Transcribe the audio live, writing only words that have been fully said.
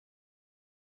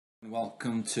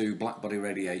welcome to Blackbody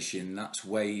Radiation. That's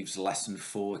Waves lesson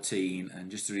 14,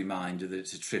 and just a reminder that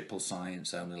it's a triple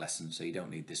science only lesson, so you don't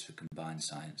need this for combined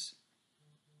science.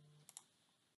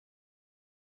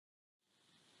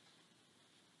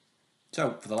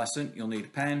 So for the lesson you'll need a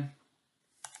pen,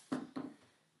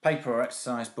 paper or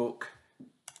exercise book,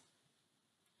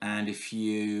 and if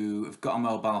you have got a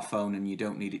mobile phone and you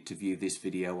don't need it to view this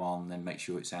video on, then make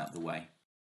sure it's out of the way.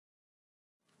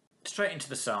 Straight into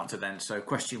the starter then. So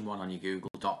question 1 on your Google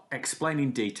Doc, explain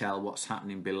in detail what's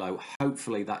happening below.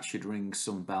 Hopefully that should ring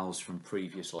some bells from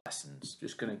previous lessons.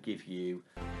 Just going to give you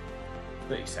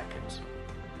 30 seconds.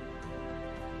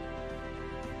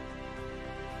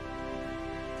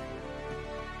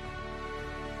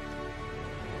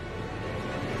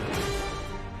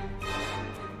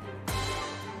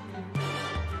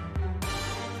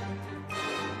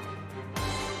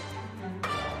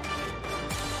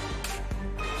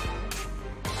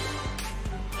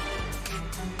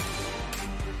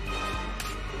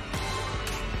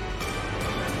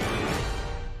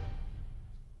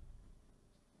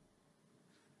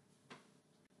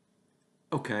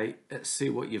 Okay, let's see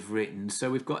what you've written.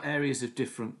 So we've got areas of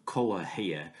different colour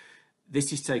here.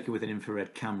 This is taken with an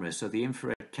infrared camera. So the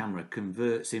infrared camera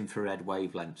converts infrared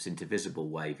wavelengths into visible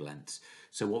wavelengths.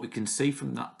 So what we can see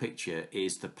from that picture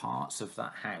is the parts of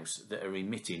that house that are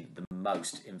emitting the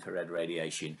most infrared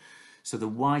radiation. So the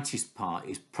whitest part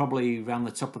is probably around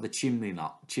the top of the chimney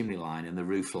line and the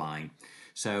roof line.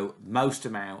 So most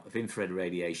amount of infrared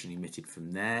radiation emitted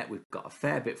from there. We've got a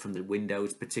fair bit from the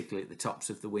windows, particularly at the tops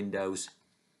of the windows,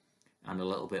 and a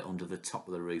little bit under the top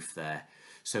of the roof there.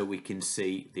 So we can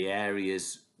see the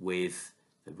areas with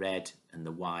the red and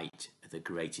the white are the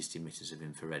greatest emitters of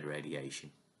infrared radiation.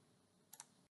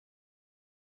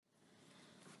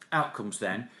 Outcomes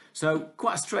then. So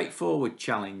quite a straightforward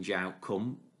challenge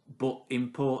outcome, but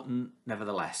important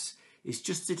nevertheless. It's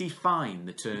just to define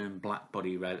the term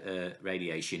blackbody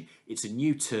radiation. It's a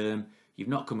new term, you've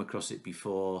not come across it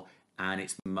before, and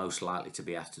it's most likely to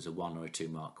be asked as a 1 or a 2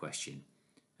 mark question.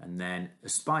 And then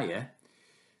Aspire,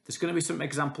 there's going to be some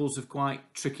examples of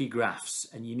quite tricky graphs,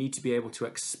 and you need to be able to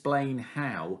explain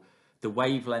how the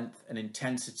wavelength and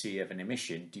intensity of an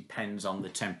emission depends on the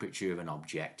temperature of an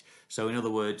object. So in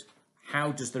other words,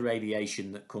 how does the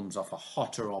radiation that comes off a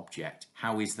hotter object,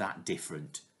 how is that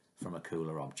different from a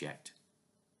cooler object?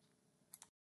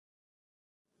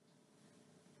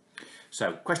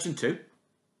 So question 2,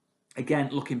 again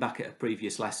looking back at a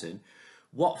previous lesson,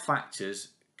 what factors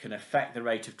can affect the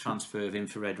rate of transfer of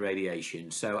infrared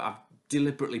radiation? So I've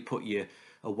deliberately put you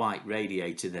a white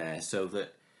radiator there so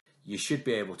that you should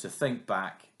be able to think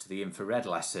back to the infrared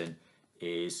lesson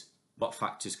is what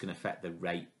factors can affect the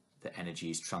rate that energy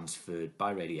is transferred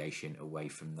by radiation away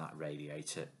from that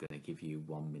radiator. I'm going to give you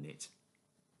 1 minute.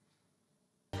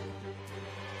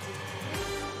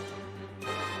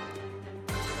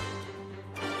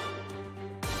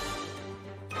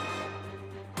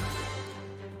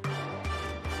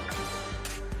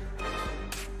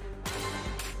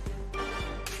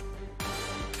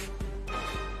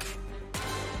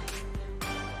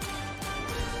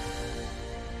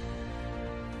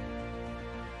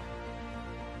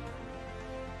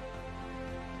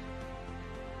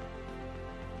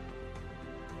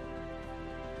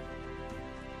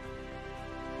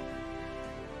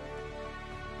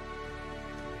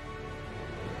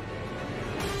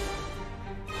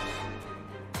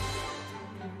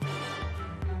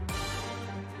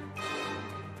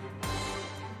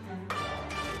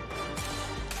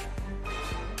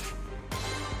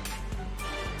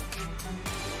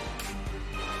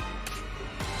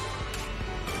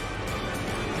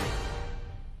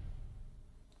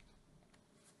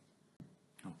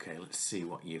 Okay, let's see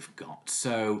what you've got.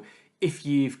 So if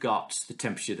you've got the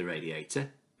temperature of the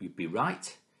radiator, you'd be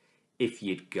right. If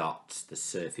you'd got the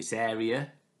surface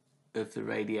area of the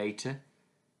radiator,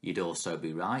 you'd also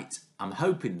be right. I'm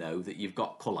hoping though that you've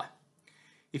got colour.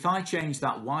 If I change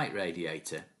that white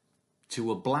radiator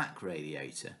to a black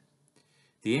radiator,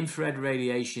 the infrared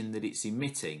radiation that it's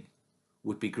emitting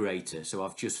would be greater. So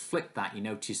I've just flipped that. You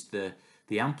notice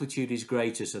the amplitude is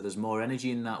greater, so there's more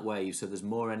energy in that wave, so there's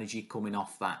more energy coming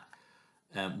off that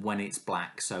when it's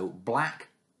black. So black,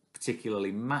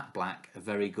 particularly matte black, are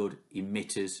very good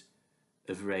emitters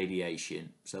of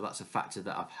radiation. So that's a factor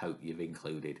that I've hoped you've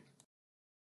included.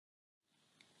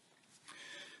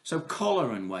 So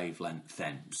colour and wavelength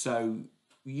then. So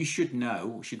you should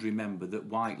remember that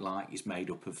white light is made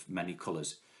up of many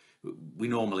colours. We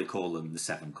normally call them the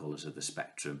 7 colours of the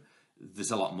spectrum.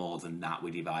 There's a lot more than that. We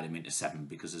divide them into 7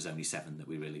 because there's only 7 that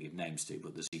we really give names to,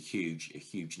 but there's a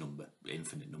huge number,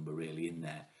 infinite number really in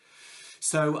there.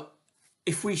 So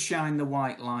If we shine the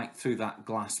white light through that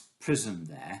glass prism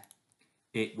there,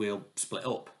 it will split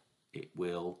up, it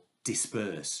will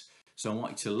disperse. So I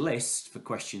want you to list, for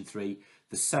question 3,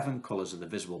 the 7 colours of the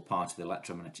visible part of the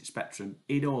electromagnetic spectrum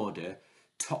in order,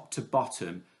 top to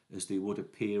bottom, as they would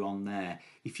appear on there.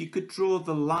 If you could draw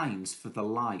the lines for the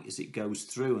light as it goes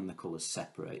through and the colours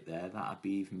separate there, that would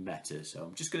be even better. So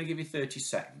I'm just going to give you 30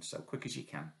 seconds, so quick as you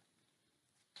can.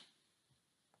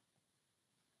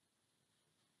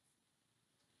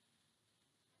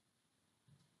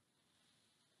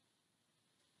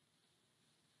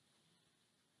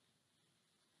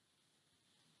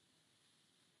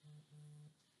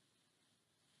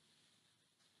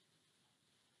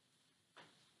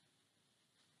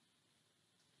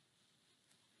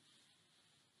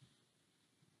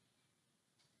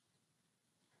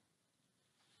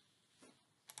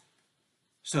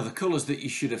 So the colours that you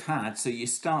should have had, so you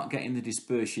start getting the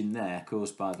dispersion there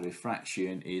caused by the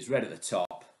refraction, is red at the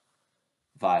top,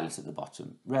 violet at the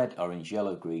bottom. Red, orange,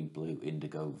 yellow, green, blue,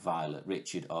 indigo, violet.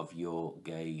 Richard of York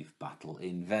gave battle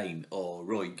in vain. Or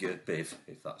Roy Biv,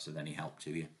 if that's of any help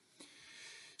to you.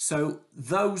 So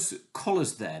those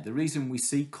colours there, the reason we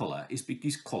see colour is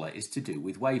because colour is to do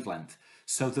with wavelength.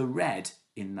 So the red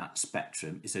in that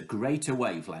spectrum is a greater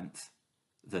wavelength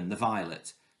than the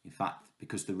violet. In fact,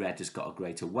 because the red has got a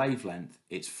greater wavelength,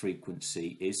 its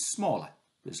frequency is smaller.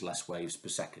 There's less waves per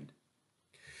second.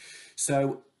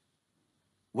 So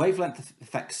wavelength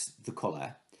affects the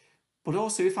colour, but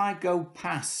also if I go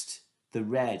past the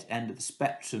red end of the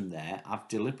spectrum there, I've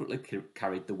deliberately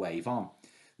carried the wave on.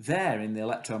 There in the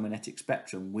electromagnetic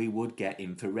spectrum, we would get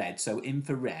infrared. So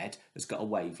infrared has got a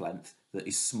wavelength that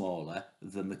is smaller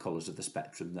than the colours of the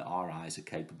spectrum that our eyes are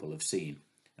capable of seeing.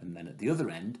 And then at the other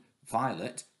end,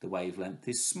 violet, the wavelength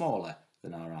is smaller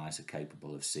than our eyes are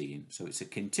capable of seeing. So it's a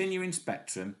continuing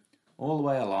spectrum all the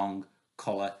way along.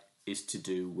 Colour is to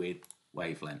do with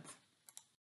wavelength.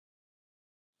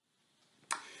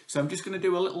 So I'm just going to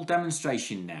do a little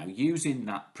demonstration now using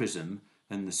that prism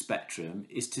and the spectrum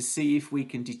is to see if we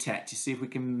can detect, to see if we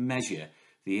can measure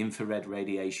the infrared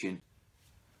radiation.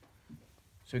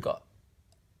 So we've got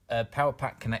a power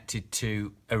pack connected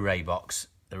to a ray box.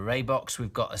 The ray box,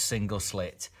 we've got a single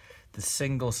slit. The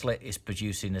single slit is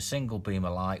producing a single beam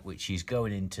of light which is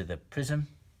going into the prism.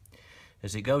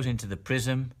 As it goes into the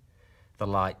prism, the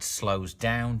light slows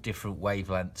down, different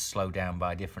wavelengths slow down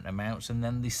by different amounts, and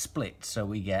then they split, so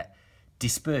we get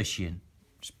dispersion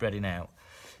spreading out.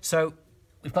 So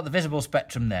we've got the visible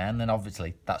spectrum there, and then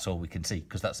obviously that's all we can see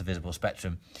because that's the visible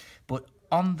spectrum. But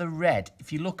on the red,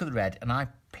 if you look at the red, and I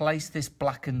place this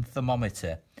blackened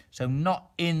thermometer, so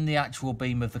not in the actual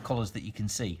beam of the colours that you can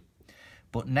see,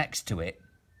 but next to it,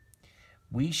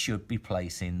 we should be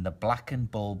placing the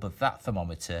blackened bulb of that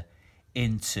thermometer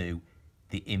into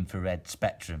the infrared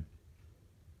spectrum.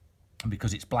 And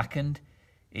because it's blackened,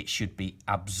 it should be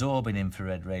absorbing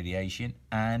infrared radiation,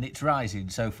 and it's rising.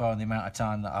 So far in the amount of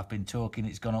time that I've been talking,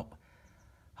 it's gone up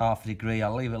half a degree.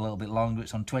 I'll leave it a little bit longer.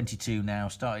 It's on 22 now,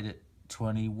 started at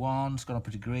 21, it's gone up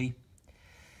a degree.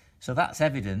 So that's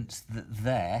evidence that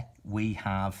there we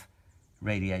have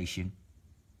radiation,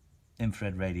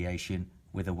 infrared radiation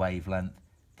with a wavelength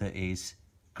that is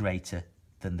greater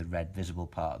than the red visible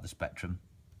part of the spectrum.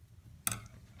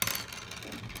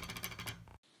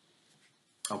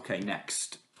 Okay,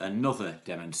 next, another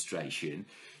demonstration.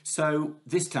 So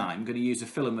this time I'm going to use a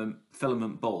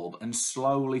filament bulb and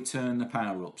slowly turn the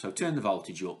power up. So turn the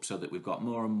voltage up so that we've got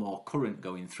more and more current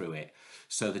going through it,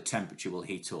 so the temperature will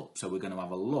heat up. So we're going to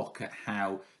have a look at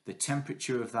how the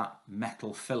temperature of that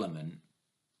metal filament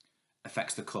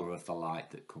affects the colour of the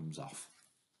light that comes off.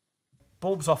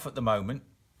 Bulb's off at the moment.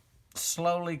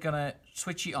 Slowly going to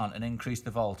switch it on and increase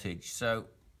the voltage. So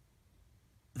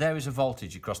there is a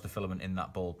voltage across the filament in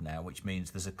that bulb now, which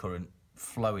means there's a current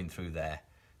flowing through there.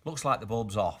 Looks like the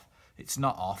bulb's off. It's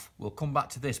not off. We'll come back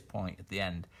to this point at the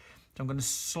end. So I'm going to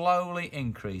slowly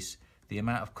increase the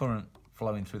amount of current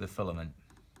flowing through the filament.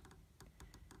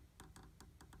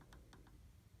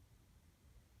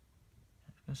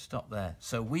 I'm going to stop there.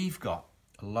 So we've got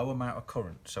a low amount of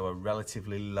current, so a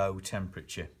relatively low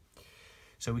temperature.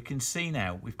 So we can see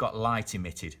now we've got light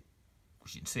emitted.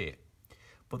 You can see it.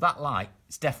 But that light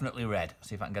is definitely red.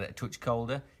 See if I can get it a touch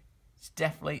colder. It's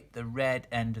definitely the red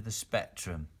end of the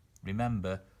spectrum.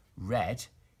 Remember, red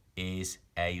is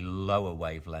a lower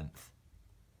wavelength.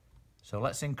 So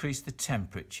let's increase the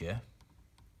temperature.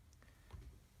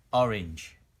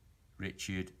 Orange,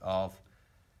 Richard of.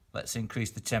 Let's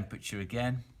increase the temperature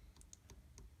again.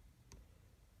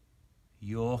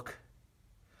 York.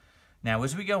 Now,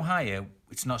 as we go higher,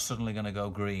 it's not suddenly going to go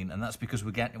green, and that's because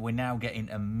we're now getting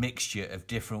a mixture of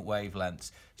different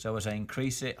wavelengths. So as I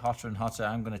increase it hotter and hotter,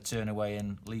 I'm going to turn away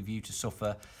and leave you to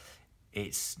suffer.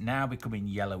 It's now becoming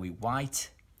yellowy white,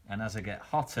 and as I get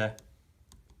hotter,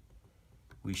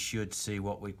 we should see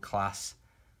what we class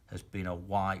as being a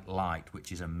white light,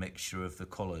 which is a mixture of the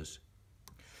colours.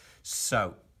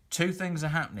 So two things are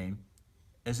happening.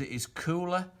 As it is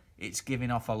cooler, it's giving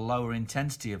off a lower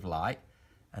intensity of light,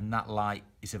 and that light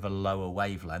is of a lower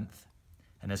wavelength.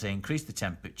 And as I increase the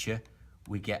temperature,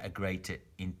 we get a greater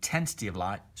intensity of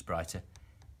light, it's brighter,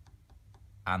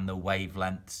 and the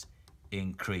wavelengths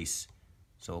increase.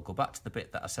 So I'll go back to the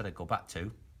bit that I said I'd go back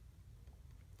to.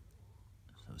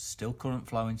 So still current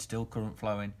flowing, still current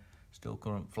flowing, still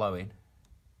current flowing.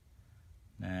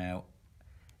 Now,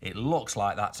 it looks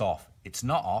like that's off. It's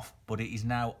not off, but it is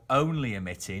now only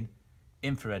emitting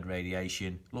infrared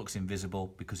radiation. Looks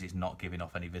invisible because it's not giving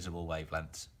off any visible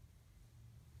wavelengths.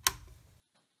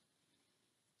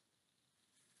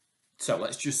 So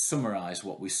let's just summarise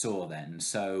what we saw then.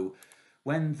 So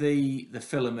when the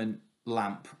filament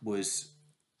lamp was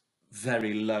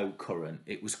very low current,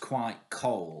 it was quite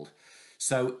cold.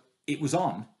 So it was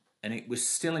on and it was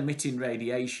still emitting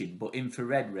radiation, but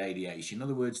infrared radiation. In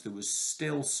other words, there was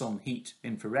still some heat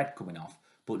infrared coming off,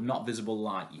 but not visible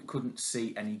light. You couldn't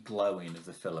see any glowing of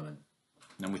the filament.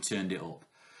 And then we turned it up.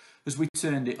 As we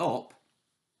turned it up,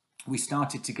 we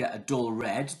started to get a dull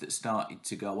red that started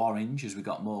to go orange as we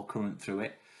got more current through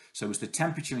it. So as the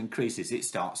temperature increases, it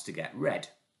starts to get red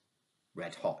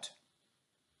hot.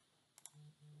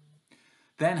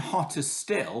 Then hotter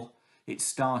still, it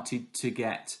started to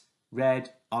get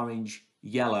red, orange,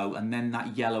 yellow, and then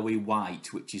that yellowy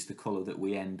white, which is the colour that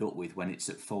we end up with when it's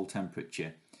at full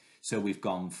temperature. So we've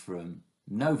gone from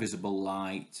no visible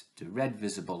light to red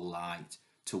visible light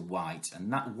to white,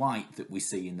 and that white that we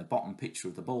see in the bottom picture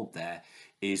of the bulb there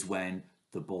is when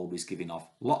the bulb is giving off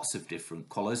lots of different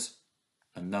colours,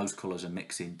 and those colours are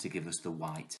mixing to give us the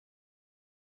white.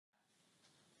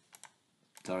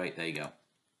 Alright, there you go.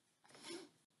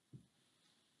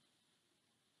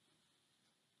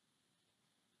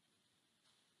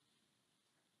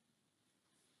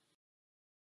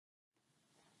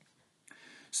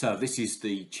 So this is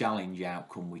the challenge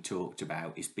outcome we talked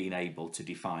about, is being able to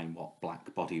define what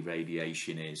black body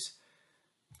radiation is.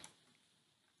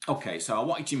 Okay, so I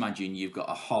want you to imagine you've got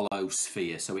a hollow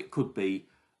sphere, so it could be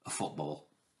a football,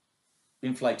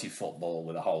 inflated football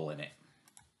with a hole in it.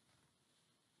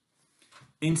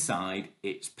 Inside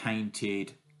it's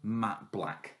painted matte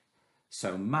black.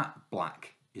 So matte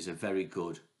black is a very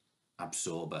good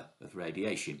absorber of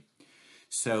radiation.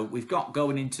 So we've got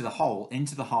going into the hole,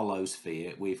 into the hollow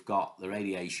sphere, we've got the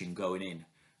radiation going in.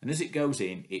 And as it goes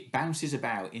in, it bounces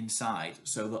about inside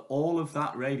so that all of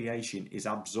that radiation is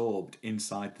absorbed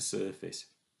inside the surface.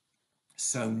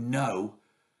 So no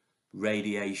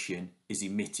radiation is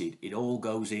emitted. It all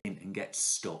goes in and gets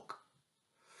stuck.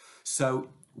 So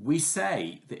we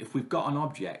say that if we've got an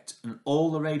object and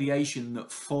all the radiation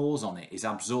that falls on it is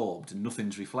absorbed and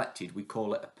nothing's reflected, we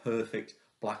call it a perfect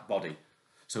black body.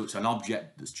 So it's an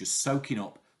object that's just soaking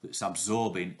up, that's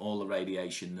absorbing all the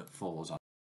radiation that falls on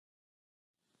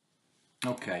it.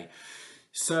 Okay,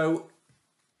 so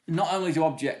not only do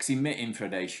objects emit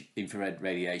infrared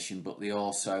radiation, but they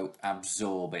also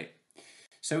absorb it.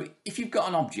 So if you've got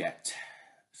an object,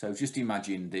 so just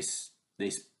imagine this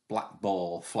black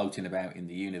ball floating about in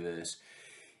the universe,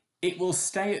 it will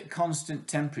stay at constant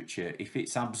temperature if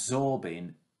it's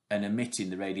absorbing and emitting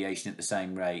the radiation at the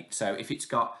same rate. So if it's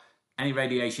got any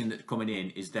radiation that's coming in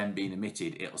is then being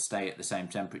emitted, it'll stay at the same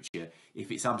temperature.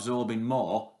 If it's absorbing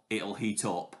more, it'll heat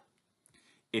up.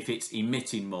 If it's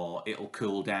emitting more, it'll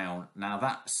cool down. Now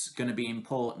that's going to be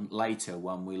important later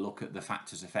when we look at the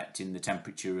factors affecting the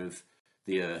temperature of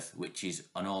the Earth, which is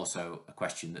also a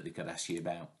question that they could ask you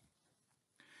about.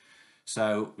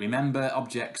 So remember,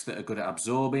 objects that are good at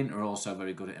absorbing are also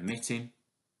very good at emitting.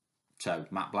 So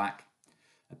matte black.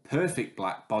 A perfect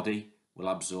black body will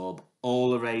absorb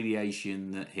all the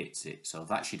radiation that hits it. So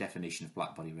that's your definition of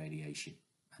black body radiation,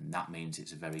 and that means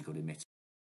it's a very good emitter.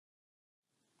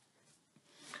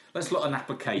 Let's look at an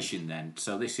application then.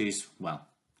 So this is, well,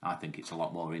 I think it's a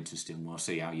lot more interesting. We'll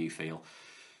see how you feel.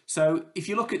 So if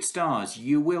you look at stars,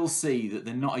 you will see that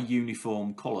they're not a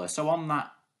uniform colour. So on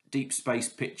that deep space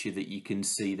picture that you can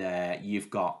see there, you've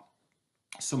got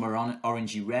some are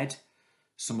orangey red,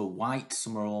 some are white,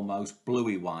 some are almost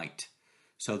bluey white.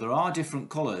 So there are different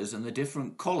colours, and the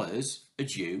different colours are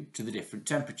due to the different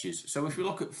temperatures. So if we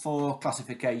look at 4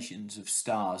 classifications of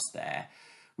stars there,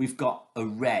 we've got a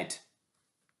red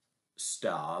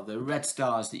star, the red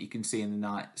stars that you can see in the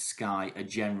night sky are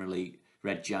generally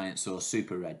red giants or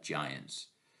super red giants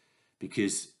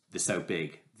because they're so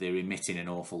big. They're emitting an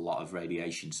awful lot of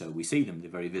radiation, so we see them, they're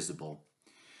very visible.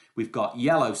 We've got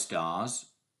yellow stars,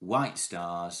 white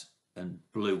stars, and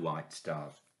blue-white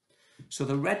stars. So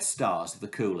the red stars are the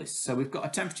coolest. So we've got a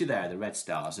temperature there, the red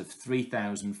stars, of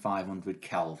 3,500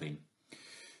 Kelvin.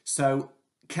 So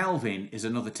Kelvin is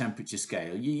another temperature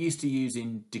scale. You're used to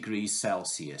using degrees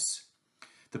Celsius.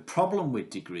 The problem with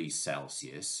degrees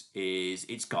Celsius is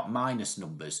it's got minus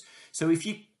numbers. So if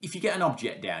you get an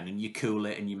object down and you cool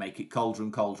it and you make it colder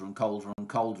and colder and colder and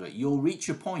colder, you'll reach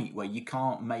a point where you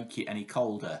can't make it any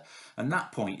colder. And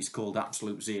that point is called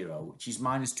absolute zero, which is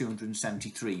minus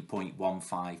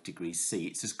 273.15 degrees C.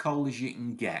 It's as cold as you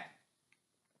can get.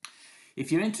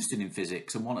 If you're interested in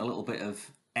physics and want a little bit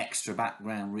of extra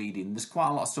background reading, there's quite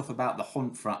a lot of stuff about the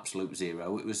hunt for absolute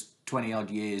zero. It was 20 odd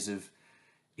years of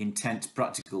intense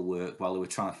practical work while they were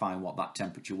trying to find what that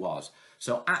temperature was.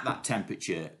 So at that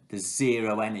temperature, there's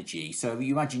zero energy. So if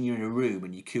you imagine you're in a room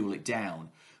and you cool it down,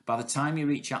 by the time you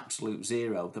reach absolute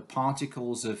zero, the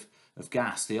particles of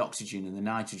gas, the oxygen and the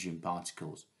nitrogen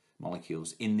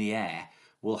molecules in the air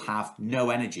will have no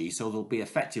energy. So they'll be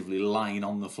effectively lying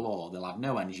on the floor. They'll have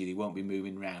no energy. They won't be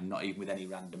moving around, not even with any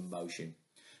random motion.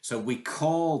 So we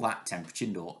call that temperature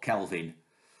Kelvin.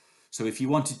 So if you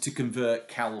wanted to convert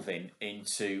Kelvin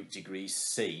into degrees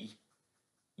C,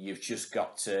 you've just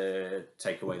got to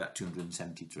take away that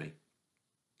 273.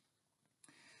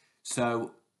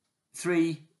 So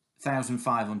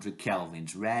 3,500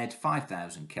 Kelvin's red,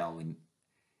 5,000 Kelvin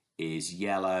is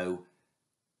yellow,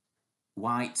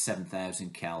 white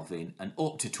 7,000 Kelvin, and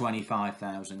up to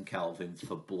 25,000 Kelvin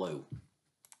for blue.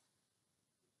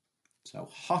 So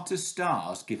hotter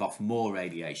stars give off more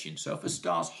radiation. So if a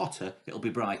star's hotter, it'll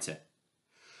be brighter.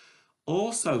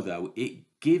 Also, though,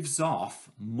 it gives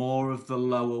off more of the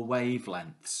lower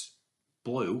wavelengths.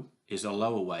 Blue is a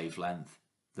lower wavelength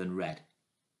than red.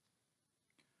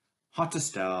 Hotter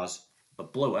stars are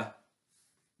bluer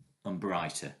and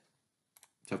brighter.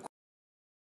 So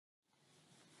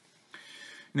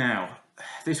now,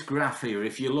 this graph here,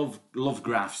 if you love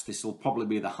graphs, this will probably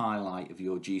be the highlight of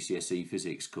your GCSE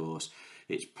physics course.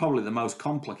 It's probably the most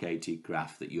complicated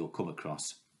graph that you'll come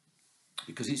across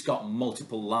because it's got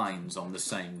multiple lines on the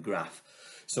same graph.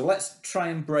 So let's try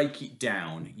and break it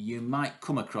down. You might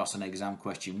come across an exam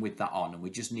question with that on, and we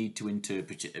just need to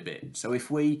interpret it a bit. So if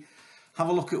we have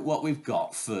a look at what we've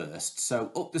got first.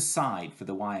 So up the side for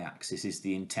the y-axis is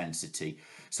the intensity.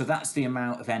 So that's the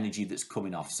amount of energy that's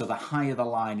coming off. So the higher the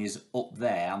line is up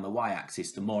there on the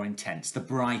y-axis, the more intense, the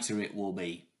brighter it will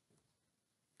be.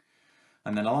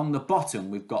 And then along the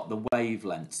bottom, we've got the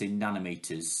wavelengths in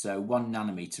nanometers. So 1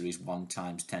 nanometer is 1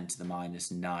 times 10 to the minus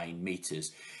 9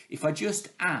 meters. If I just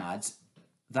add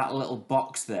that little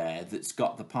box there that's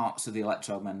got the parts of the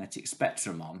electromagnetic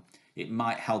spectrum on, it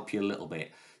might help you a little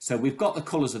bit. So we've got the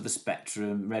colours of the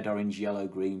spectrum, red, orange, yellow,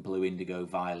 green, blue, indigo,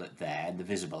 violet there, the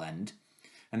visible end.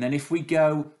 And then if we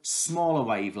go smaller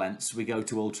wavelengths, we go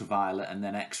to ultraviolet and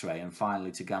then X-ray and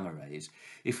finally to gamma rays.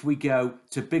 If we go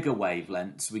to bigger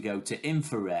wavelengths, we go to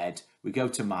infrared, we go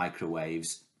to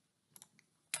microwaves,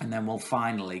 and then we'll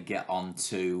finally get on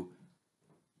to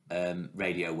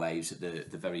radio waves at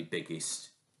the very biggest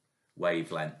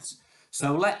wavelengths.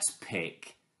 So let's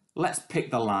pick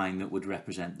the line that would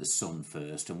represent the sun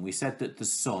first. And we said that the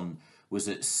sun was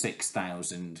at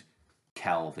 6,000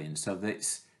 Kelvin. So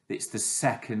it's the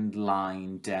second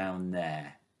line down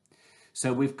there.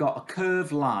 So we've got a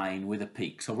curved line with a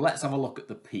peak. So let's have a look at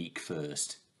the peak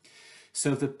first.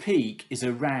 So the peak is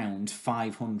around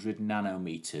 500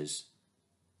 nanometers.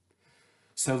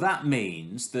 So that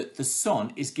means that the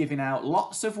sun is giving out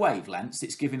lots of wavelengths.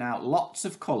 It's giving out lots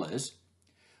of colours.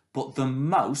 But the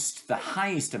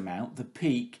highest amount, the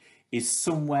peak, is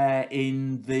somewhere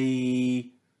in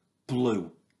the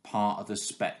blue part of the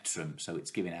spectrum. So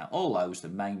it's giving out all those, the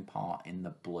main part in the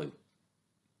blue.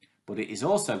 But it is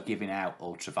also giving out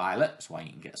ultraviolet, that's why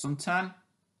you can get suntan.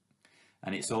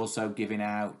 And it's also giving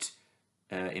out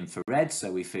infrared,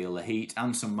 so we feel the heat,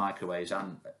 and some microwaves,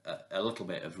 and a little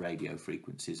bit of radio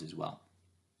frequencies as well.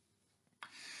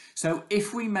 So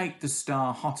if we make the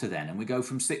star hotter then, and we go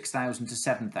from 6,000 to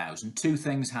 7,000, two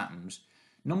things happens.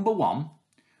 Number one,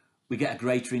 we get a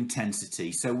greater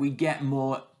intensity, so we get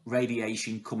more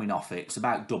radiation coming off it. It's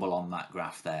about double on that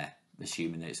graph there,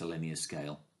 assuming that it's a linear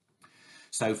scale.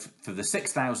 So for the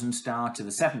 6,000 star to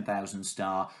the 7,000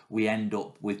 star, we end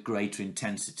up with greater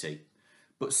intensity.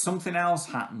 But something else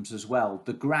happens as well.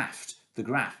 The graph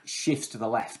shifts to the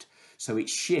left, so it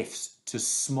shifts to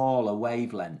smaller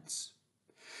wavelengths.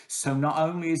 So not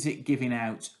only is it giving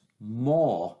out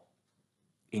more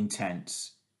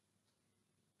intense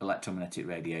electromagnetic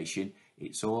radiation,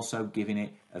 it's also giving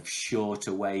it of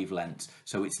shorter wavelengths.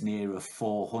 So it's nearer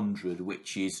 400,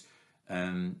 which is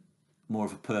more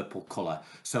of a purple colour.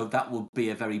 So that would be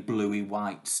a very bluey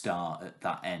white star at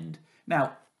that end.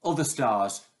 Now, other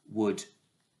stars would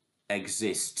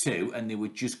exist too, and they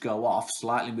would just go off,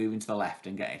 slightly moving to the left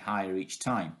and getting higher each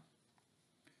time.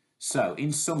 So,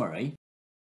 in summary,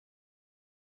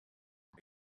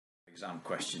 exam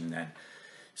question then.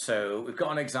 So we've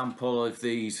got an example of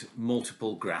these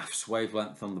multiple graphs,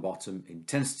 wavelength on the bottom,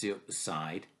 intensity up the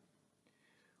side.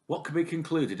 What can be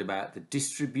concluded about the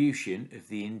distribution of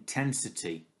the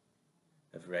intensity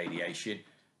of radiation,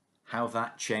 how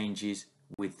that changes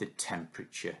with the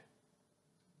temperature?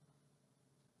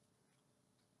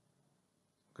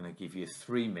 I'm going to give you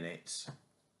 3 minutes.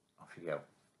 Off you go.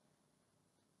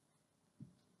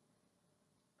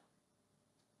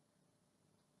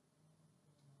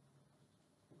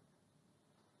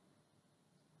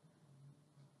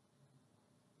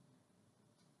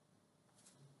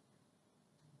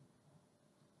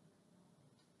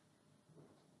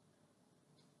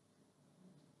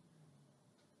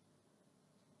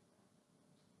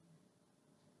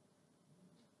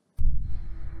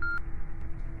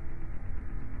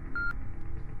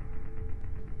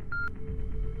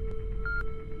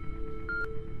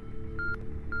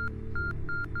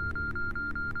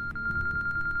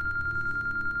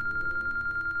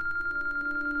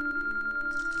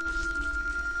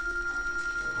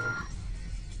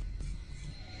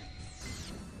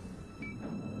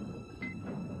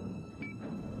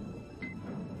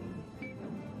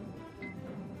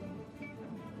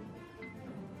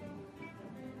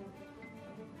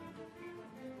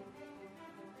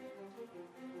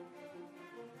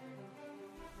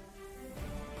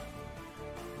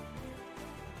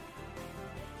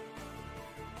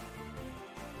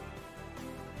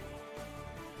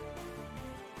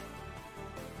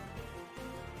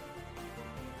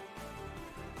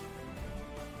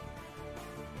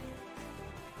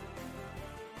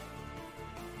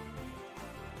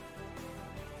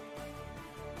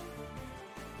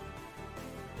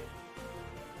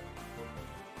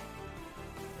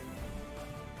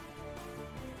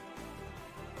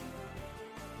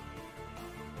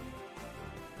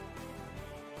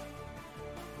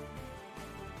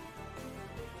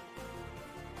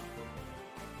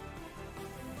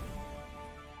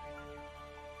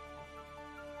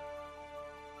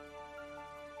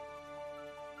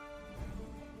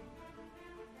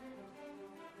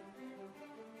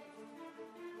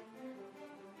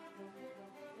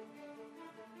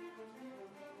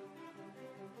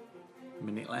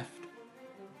 Minute left.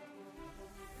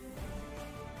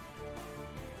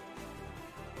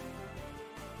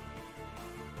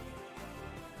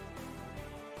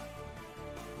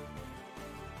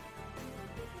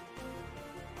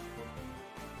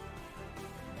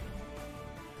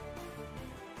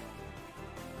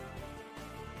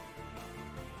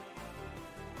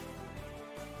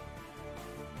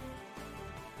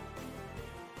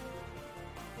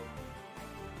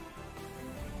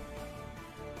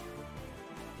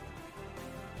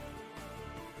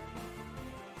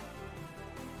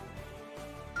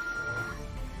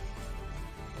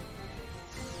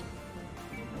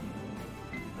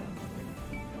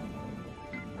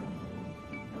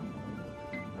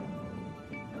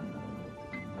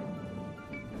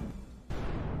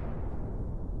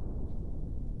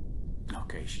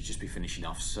 Okay, should just be finishing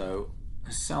off. So,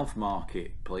 self-mark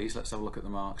it, please. Let's have a look at the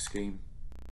mark scheme.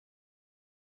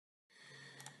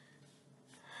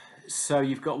 So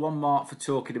you've got one mark for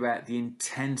talking about the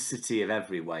intensity of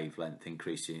every wavelength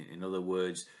increasing. In other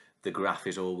words, the graph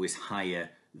is always higher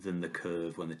than the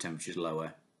curve when the temperature is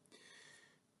lower.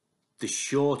 The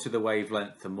shorter the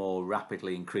wavelength, the more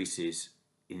rapidly increases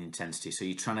in intensity. So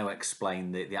you're trying to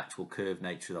explain the actual curved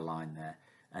nature of the line there.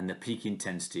 And the peak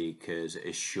intensity occurs at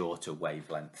a shorter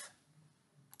wavelength.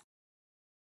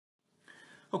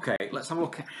 Okay, let's have a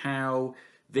look at how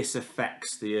this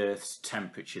affects the Earth's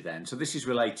temperature then. So this is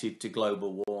related to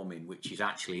global warming, which is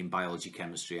actually in biology,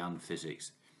 chemistry and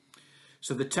physics.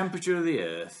 So the temperature of the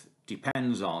Earth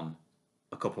depends on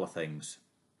a couple of things.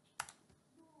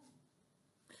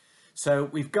 So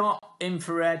we've got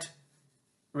infrared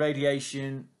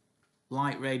radiation,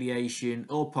 light radiation,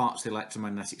 all parts of the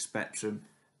electromagnetic spectrum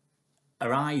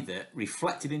are either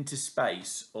reflected into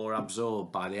space or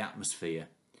absorbed by the atmosphere.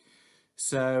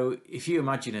 So if you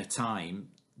imagine a time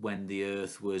when the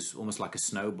Earth was almost like a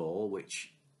snowball,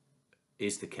 which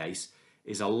is the case,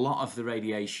 is a lot of the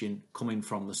radiation coming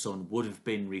from the sun would have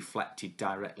been reflected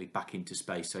directly back into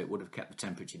space, so it would have kept the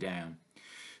temperature down.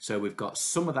 So we've got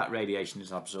some of that radiation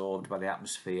is absorbed by the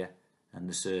atmosphere and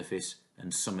the surface,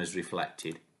 and some is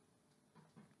reflected.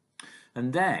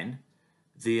 And then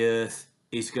the Earth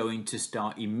is going to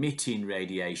start emitting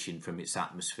radiation from its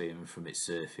atmosphere and from its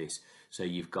surface. So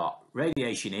you've got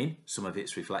radiation in, some of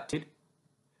it's reflected,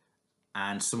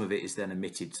 and some of it is then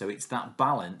emitted. So it's that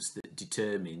balance that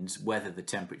determines whether the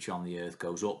temperature on the Earth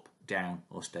goes up, down,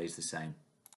 or stays the same.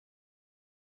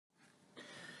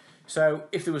 So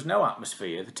if there was no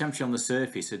atmosphere, the temperature on the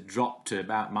surface had dropped to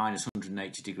about minus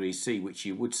 180 degrees C, which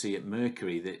you would see at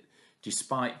Mercury, that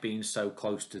despite being so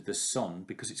close to the sun,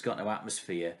 because it's got no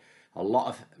atmosphere, a lot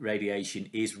of radiation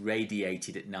is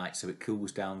radiated at night, so it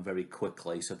cools down very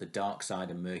quickly. So the dark side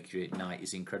of Mercury at night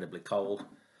is incredibly cold,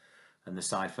 and the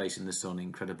side facing the sun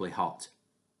incredibly hot.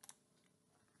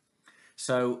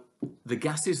 So the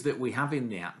gases that we have in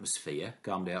the atmosphere,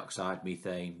 carbon dioxide,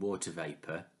 methane, water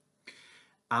vapour,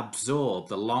 absorb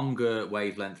the longer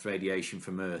wavelength radiation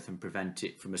from Earth and prevent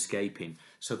it from escaping.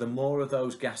 So the more of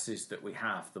those gases that we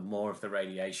have, the more of the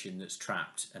radiation that's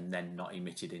trapped and then not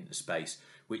emitted into space,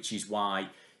 which is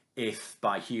why if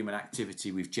by human activity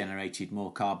we've generated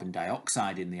more carbon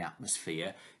dioxide in the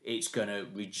atmosphere, it's going to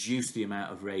reduce the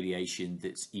amount of radiation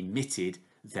that's emitted,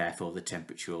 therefore the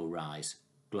temperature will rise.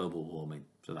 Global warming.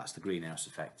 So that's the greenhouse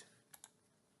effect.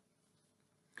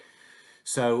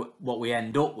 So what we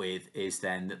end up with is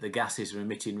then that the gases are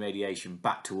emitting radiation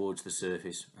back towards the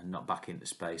surface and not back into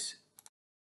space.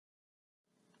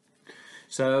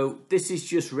 So this is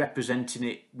just representing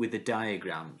it with a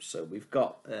diagram. So we've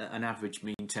got an average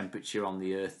mean temperature on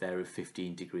the Earth there of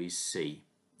 15 degrees C,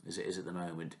 as it is at the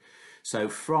moment. So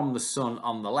from the sun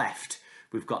on the left,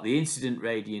 we've got the incident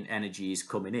radiant energy is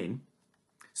coming in.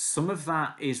 Some of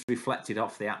that is reflected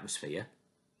off the atmosphere.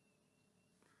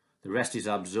 The rest is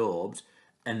absorbed,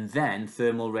 and then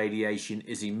thermal radiation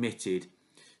is emitted.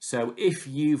 So if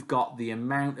you've got the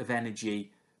amount of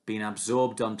energy being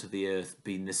absorbed onto the Earth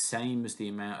being the same as the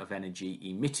amount of energy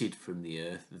emitted from the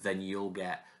Earth, then you'll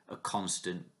get a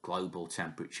constant global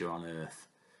temperature on Earth.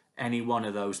 Any one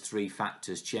of those three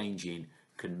factors changing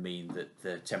can mean that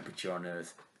the temperature on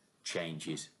Earth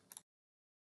changes.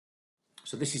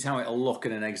 So this is how it'll look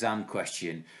in an exam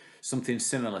question. Something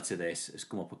similar to this has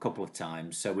come up a couple of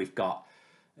times. So we've got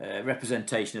a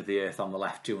representation of the Earth on the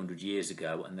left 200 years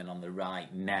ago, and then on the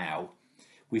right now.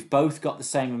 We've both got the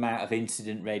same amount of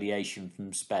incident radiation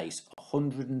from space,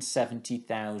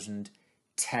 170,000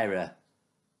 terawatts.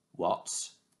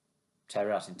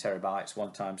 Tera as in terabytes,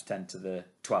 1 times 10 to the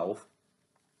 12.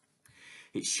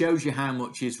 It shows you how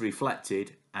much is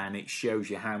reflected, and it shows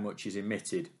you how much is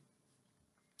emitted.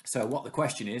 So what the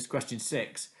question is, question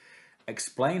 6,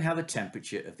 explain how the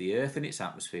temperature of the Earth and its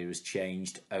atmosphere has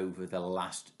changed over the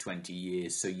last 20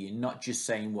 years. So you're not just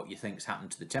saying what you think's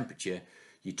happened to the temperature,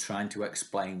 you're trying to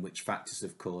explain which factors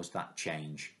have caused that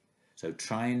change. So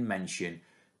try and mention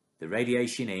the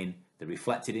radiation in, the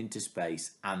reflected into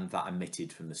space, and that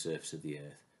emitted from the surface of the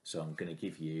Earth. So I'm going to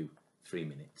give you 3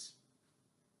 minutes.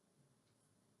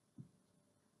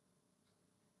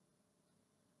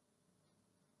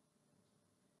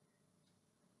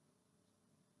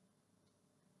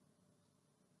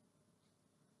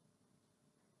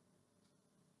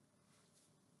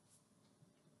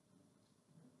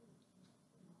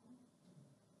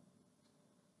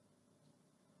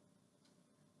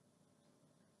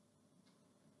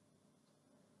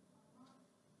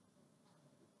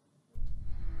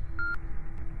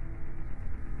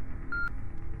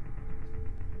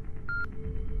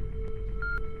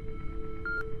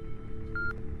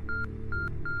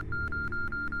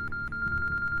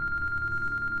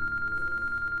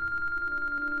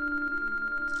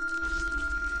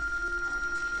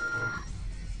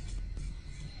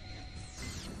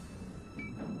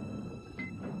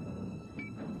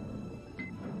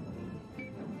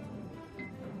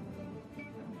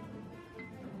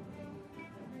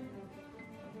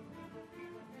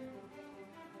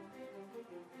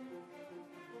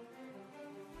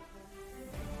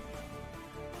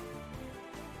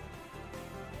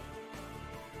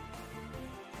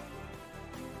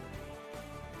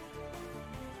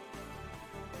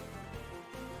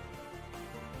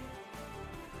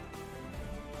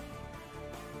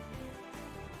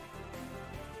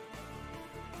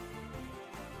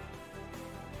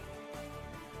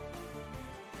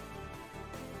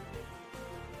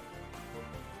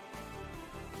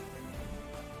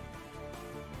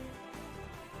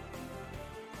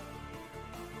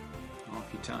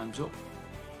 Half your time's up.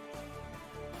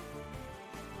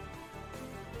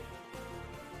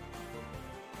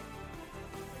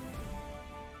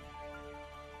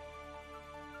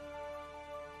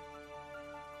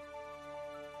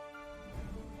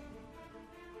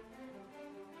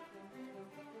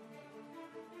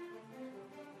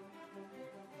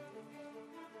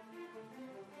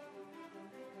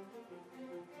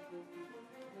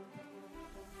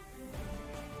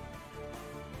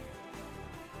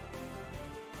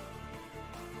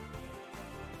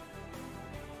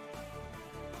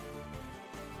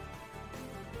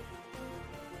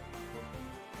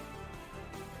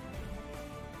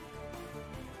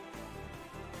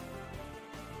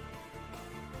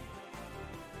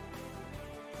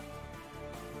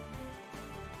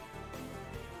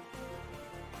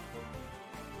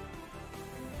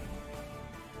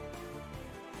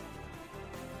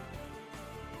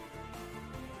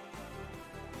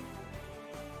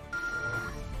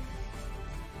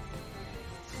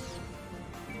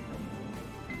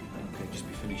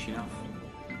 finishing off.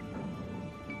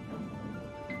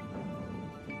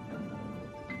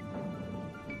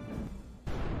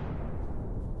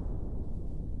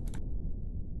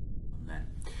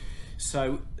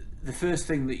 So the first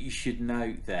thing that you should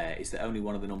note there is that only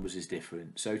one of the numbers is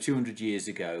different. So 200 years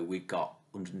ago we got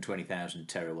 120,000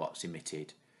 terawatts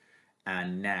emitted,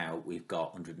 and now we've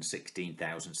got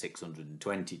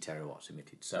 116,620 terawatts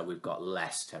emitted. So we've got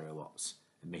less terawatts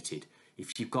emitted.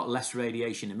 If you've got less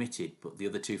radiation emitted but the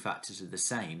other two factors are the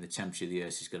same, the temperature of the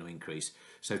Earth is going to increase.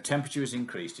 So temperature is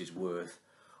increased is worth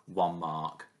 1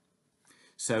 mark.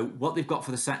 So what they've got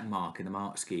for the second mark in the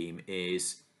mark scheme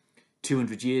is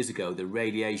 200 years ago, the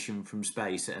radiation from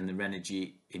space and the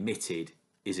energy emitted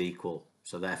is equal.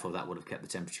 So therefore that would have kept the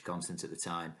temperature constant at the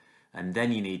time. And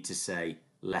then you need to say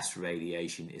less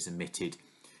radiation is emitted.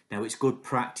 Now it's good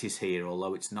practice here,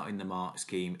 although it's not in the mark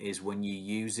scheme, is when you're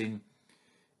using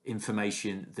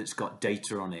information that's got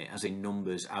data on it, as in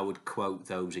numbers, I would quote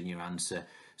those in your answer.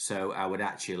 So I would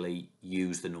actually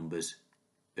use the numbers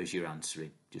as you're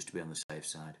answering, just to be on the safe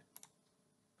side.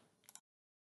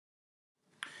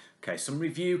 Okay, some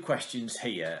review questions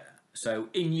here. So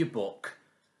in your book,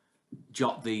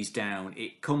 jot these down.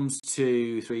 It comes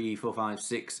to 3, 4, 5,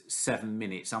 6, 7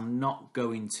 minutes. I'm not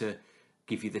going to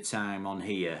give you the time on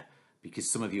here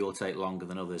because some of you will take longer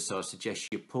than others. So I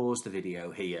suggest you pause the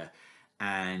video here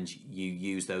and you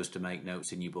use those to make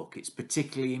notes in your book. It's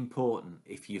particularly important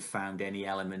if you've found any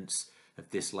elements of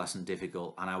this lesson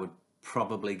difficult, and I would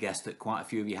probably guess that quite a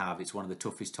few of you have. It's one of the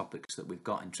toughest topics that we've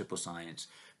got in triple science,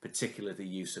 particularly the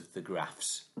use of the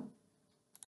graphs.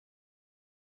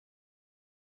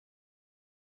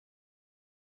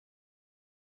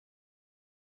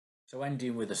 So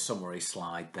ending with a summary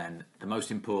slide then, the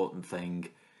most important thing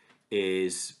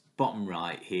is bottom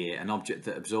right here, an object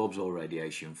that absorbs all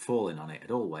radiation falling on it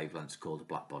at all wavelengths called a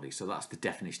black body. So that's the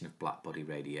definition of black body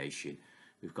radiation.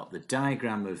 We've got the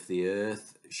diagram of the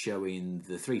Earth showing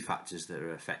the 3 factors that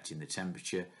are affecting the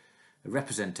temperature, a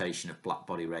representation of black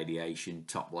body radiation,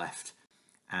 top left,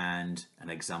 and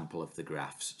an example of the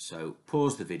graphs. So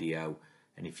pause the video,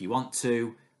 and if you want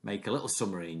to, make a little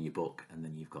summary in your book, and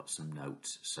then you've got some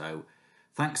notes. So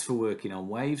thanks for working on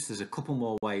waves. There's a couple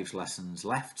more waves lessons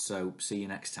left, so see you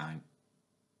next time.